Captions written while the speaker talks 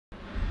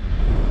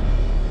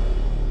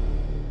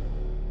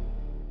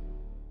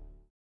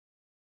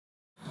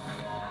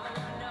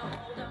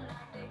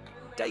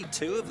Day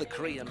 2 of the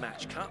Korean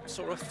Match Cup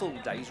saw a full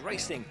day's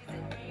racing.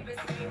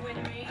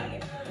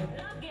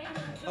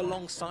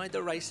 Alongside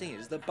the racing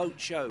is the boat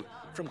show.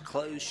 From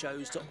clothes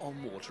shows to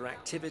on-water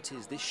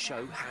activities, this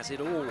show has it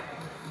all.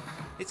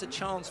 It's a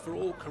chance for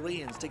all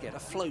Koreans to get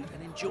afloat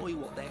and enjoy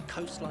what their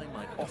coastline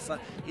might offer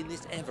in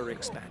this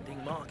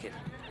ever-expanding market.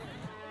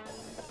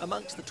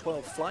 Amongst the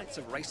 12 flights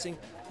of racing,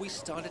 we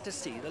started to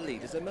see the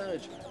leaders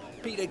emerge.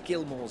 Peter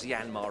Gilmore's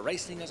Yanmar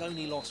Racing has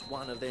only lost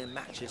one of their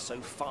matches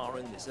so far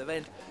in this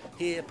event,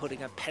 here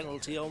putting a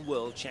penalty on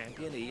world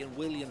champion Ian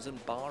Williams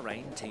and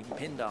Bahrain team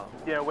Pindar.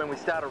 You know, when we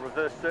started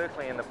reverse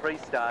circling in the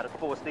pre-start, it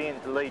forced Ian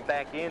to lead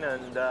back in,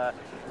 and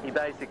he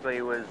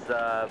basically was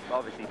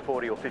obviously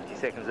 40 or 50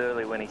 seconds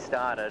early when he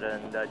started,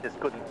 and just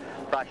couldn't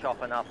brush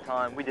off enough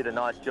time. We did a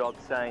nice job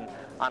staying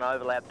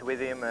unoverlapped with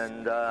him,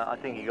 and I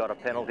think he got a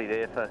penalty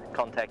there for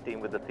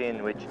contacting with the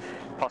pin, which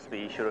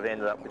possibly he should have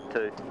ended up with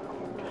too.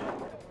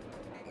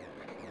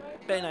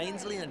 Ben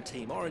Ainsley and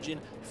Team Origin,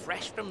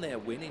 fresh from their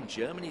win in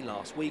Germany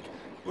last week,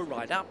 were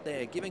right up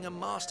there giving a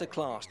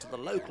masterclass to the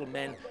local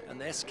men and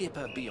their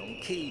skipper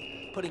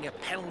Gyeonggi, putting a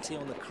penalty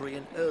on the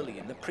Korean early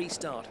in the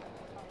pre-start.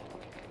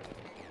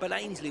 But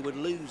Ainsley would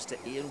lose to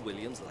Ian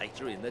Williams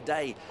later in the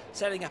day,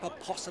 setting up a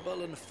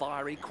possible and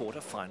fiery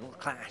quarter-final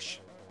clash.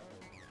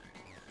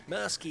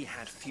 Mirsky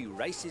had few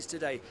races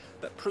today,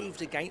 but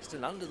proved against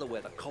an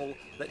under-the-weather Cole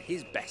that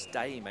his best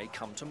day may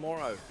come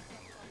tomorrow.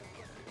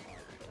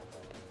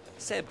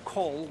 Seb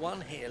Cole won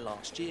here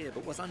last year,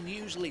 but was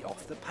unusually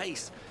off the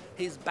pace.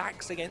 His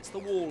back's against the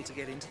wall to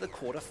get into the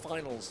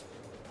quarter-finals.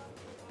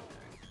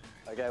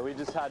 Okay, we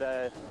just had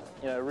a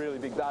really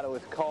big battle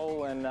with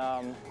Cole, and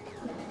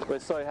we're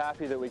so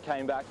happy that we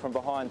came back from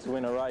behind to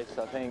win a race.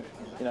 I think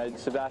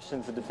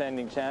Sebastian's the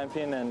defending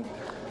champion, and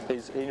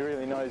he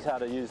really knows how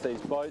to use these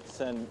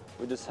boats, and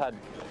we just had,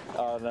 I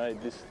don't know,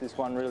 this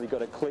one really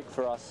got a click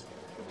for us,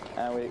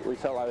 and we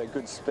felt like a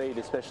good speed,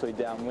 especially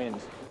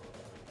downwind.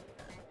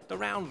 The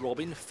round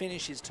robin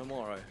finishes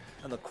tomorrow,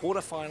 and the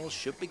quarterfinals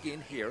should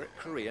begin here at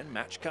Korean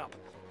Match Cup.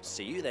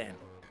 See you then.